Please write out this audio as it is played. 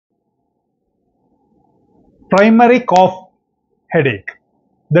Primary cough headache.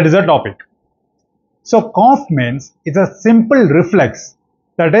 That is the topic. So cough means it's a simple reflex.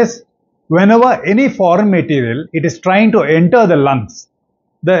 That is, whenever any foreign material it is trying to enter the lungs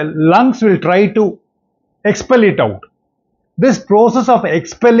will try to expel it out. This process of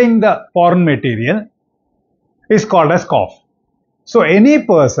expelling the foreign material is called as cough. So any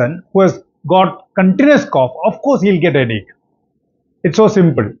person who has got continuous cough, of course he'll get headache. It's so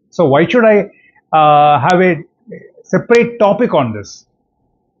simple. So why should I have a separate topic on this?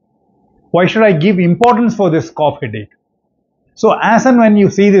 Why should I give importance for this cough headache? So as and when you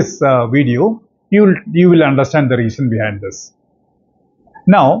see this video, you will understand the reason behind this.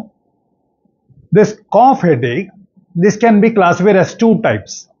 Now, this cough headache, this can be classified as two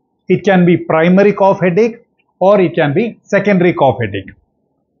types. It can be primary cough headache or it can be secondary cough headache.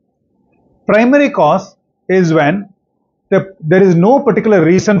 Primary cause is when there is no particular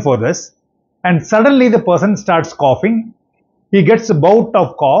reason for this and suddenly the person starts coughing. He gets a bout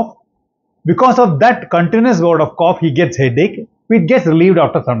of cough. Because of that continuous bout of cough, he gets headache, which gets relieved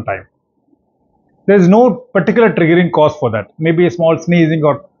after some time. There is no particular triggering cause for that. Maybe a small sneezing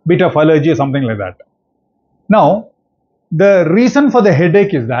or bit of allergy or something like that. Now, the reason for the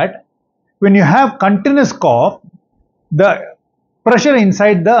headache is that when you have continuous cough, the pressure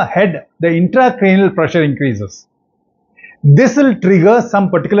inside the head, the intracranial pressure increases. This will trigger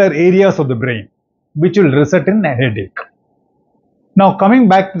some particular areas of the brain, which will result in a headache. Now coming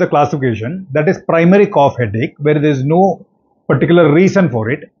back to the classification, that is primary cough headache, where there is no particular reason for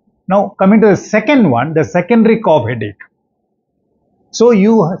it. Now coming to the second one, the secondary cough headache. So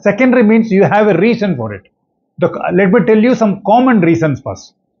secondary means you have a reason for it. Let me tell you some common reasons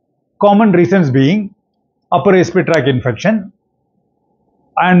first. Common reasons being upper respiratory tract infection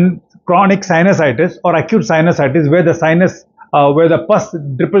and chronic sinusitis or acute sinusitis, where the sinus, where the pus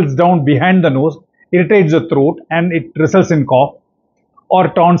dripples down behind the nose, irritates the throat and it results in cough. Or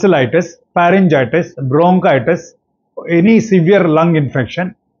tonsillitis, pharyngitis, bronchitis, any severe lung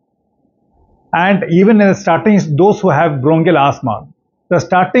infection. And even in the starting, those who have bronchial asthma, the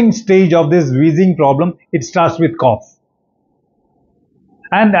starting stage of this wheezing problem, it starts with cough.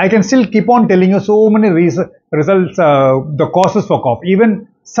 And I can still keep on telling you so many results, the causes for cough. Even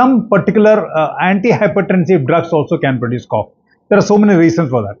some particular antihypertensive drugs also can produce cough. There are so many reasons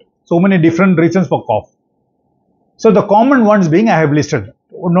for that. So many different reasons for cough. So the common ones being I have listed,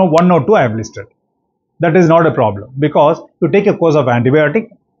 one or two I have listed. That is not a problem because you take a course of antibiotic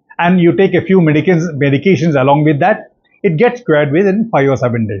and you take a few medications along with that, it gets cured within 5 or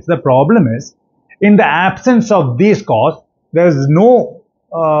 7 days. The problem is, in the absence of these causes, there is no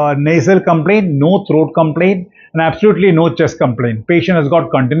nasal complaint, no throat complaint, and absolutely no chest complaint. Patient has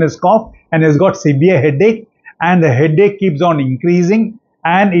got continuous cough and has got severe headache, and the headache keeps on increasing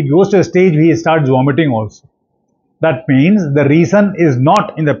and it goes to a stage where he starts vomiting also. That means the reason is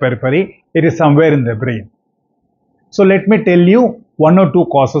not in the periphery, it is somewhere in the brain. So let me tell you one or two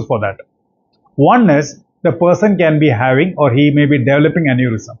causes for that. One is the person can be having or he may be developing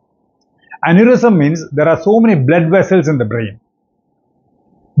aneurysm. Aneurysm means there are so many blood vessels in the brain.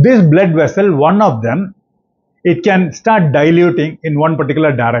 This blood vessel, one of them, it can start diluting in one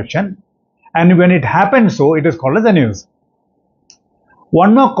particular direction, and when it happens so, it is called as aneurysm.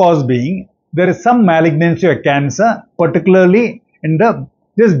 One more cause being there is some malignancy or cancer, particularly in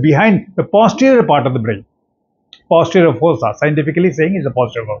just behind the posterior part of the brain. Posterior fossa, scientifically saying, is the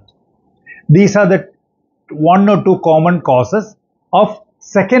posterior fossa. These are the one or two common causes of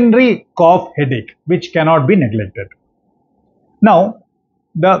secondary cough headache, which cannot be neglected. Now,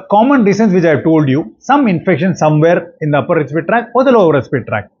 the common reasons which I have told you, some infection somewhere in the upper respiratory tract or the lower respiratory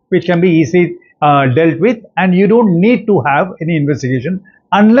tract, which can be easily dealt with, and you don't need to have any investigation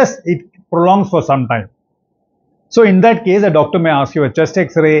unless it prolongs for some time. So in that case, a doctor may ask you a chest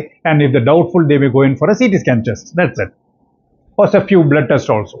x-ray, and if they're doubtful, they may go in for a CT scan chest. That's it. Or a few blood tests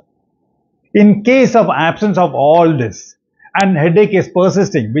also. In case of absence of all this, and headache is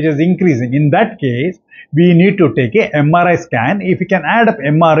persisting, which is increasing, in that case, we need to take a MRI scan. If you can add up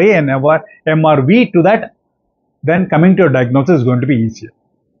MRA and MRV to that, then coming to a diagnosis is going to be easier.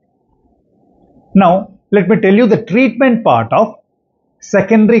 Now, let me tell you the treatment part of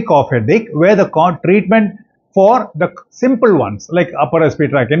secondary cough headache, where the treatment for the simple ones like upper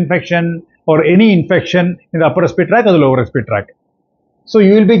respiratory tract infection or any infection in the upper respiratory tract or the lower respiratory tract. So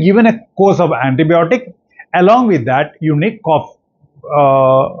you will be given a course of antibiotic. Along with that, you need cough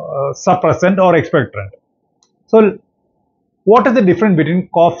suppressant or expectorant. So what is the difference between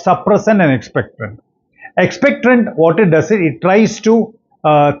cough suppressant and expectorant? Expectorant, what it does is it tries to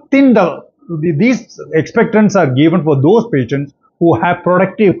thin these expectorants are given for those patients who have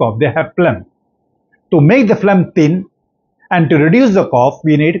productive cough, they have phlegm. To make the phlegm thin and to reduce the cough,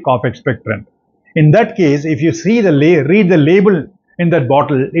 we need cough expectorant. In that case, if you see read the label in that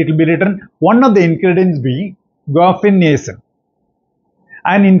bottle, it will be written one of the ingredients be guaifenesin.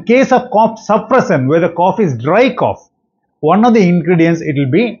 And in case of cough suppressant, where the cough is dry cough, one of the ingredients it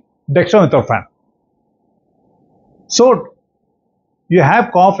will be dextromethorphan. So you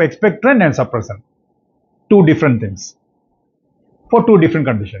have cough expectorant and suppressant, two different things for two different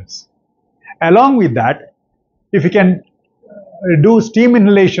conditions. Along with that, if you can do steam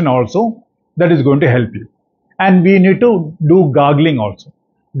inhalation also, that is going to help you. And we need to do gargling also.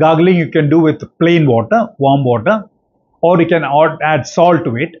 Gargling you can do with plain water, warm water, or you can add salt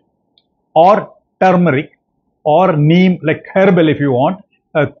to it, or turmeric, or neem, like herbal if you want,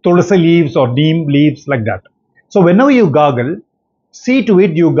 tulsi leaves or neem leaves, like that. So whenever you gargle, see to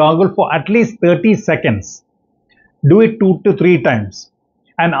it you gargle for at least 30 seconds. Do it 2 to 3 times.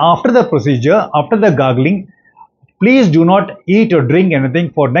 And after the procedure, after the gargling, please do not eat or drink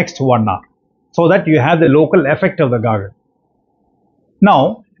anything for next 1 hour, so that you have the local effect of the gargle.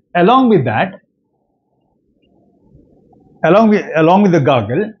 Now, along with that, along with the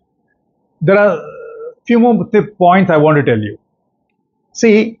gargle, there are a few more points I want to tell you.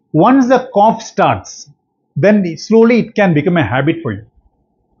 See, once the cough starts, then slowly it can become a habit for you.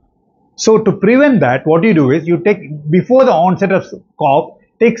 So to prevent that, what you do is you take, before the onset of cough,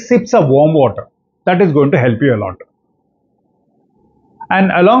 take sips of warm water. That is going to help you a lot.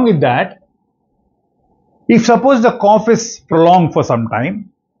 And along with that, if suppose the cough is prolonged for some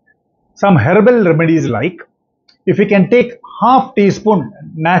time, some herbal remedies like, if you can take half teaspoon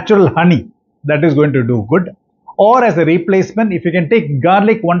natural honey, that is going to do good. Or as a replacement, if you can take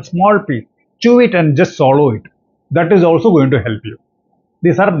garlic, one small piece, chew it and just swallow it, that is also going to help you.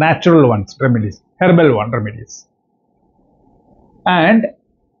 These are natural ones, remedies, herbal remedies. And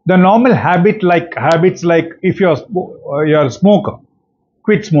the normal habits like if you're a smoker,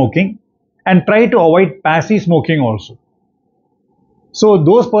 quit smoking and try to avoid passive smoking also. So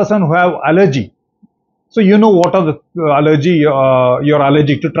those persons who have allergy, so you know what are the allergy you're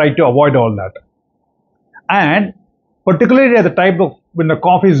allergic to, try to avoid all that. And particularly at the type of when the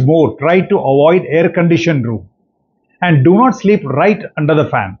cough is more, try to avoid air conditioned room and do not sleep right under the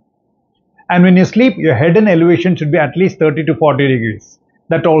fan. And when you sleep, your head and elevation should be at least 30 to 40 degrees.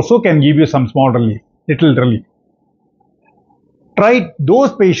 That also can give you some small relief, little relief. Try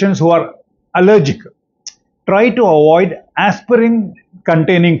those patients who are allergic, try to avoid aspirin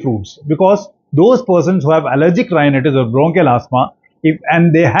containing fruits, because those persons who have allergic rhinitis or bronchial asthma,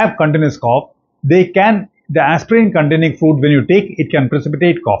 and they have continuous cough, the aspirin containing fruit, when you take, it can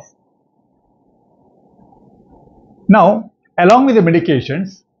precipitate cough. Now, along with the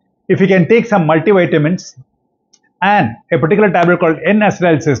medications, if you can take some multivitamins and a particular tablet called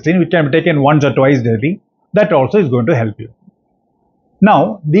N-acetylcysteine, which can be taken once or twice daily, that also is going to help you.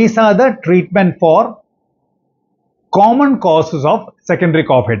 Now, these are the treatment for common causes of secondary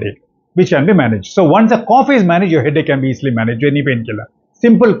cough headache, which can be managed. So once the cough is managed, your headache can be easily managed with any painkiller.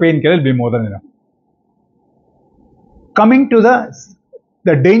 Simple painkiller will be more than enough. Coming to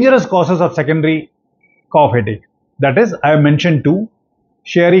the dangerous causes of secondary cough headache, that is, I have mentioned two.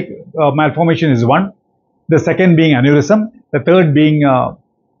 Sherry malformation is one, the second being aneurysm, the third being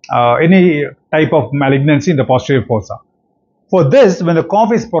any type of malignancy in the posterior fossa. For this, when the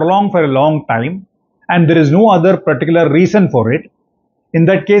cough is prolonged for a long time and there is no other particular reason for it, in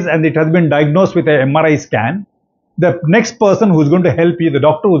that case, and it has been diagnosed with an MRI scan, the next person who is going to help you, the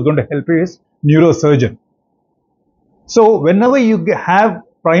doctor who is going to help you, is neurosurgeon. So whenever you have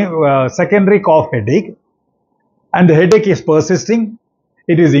secondary cough headache and the headache is persisting,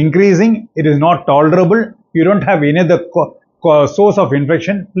 it is increasing, it is not tolerable, you don't have any other source of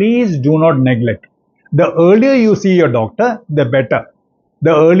infection, please do not neglect. The earlier you see your doctor, the better.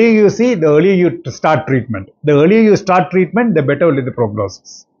 The earlier you see, the earlier you start treatment. The earlier you start treatment, the better will be the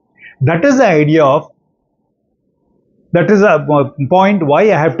prognosis. That is the idea of, that is a point why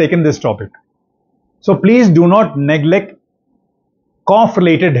I have taken this topic. So please do not neglect cough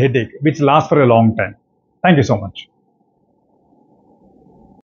related headache which lasts for a long time. Thank you so much.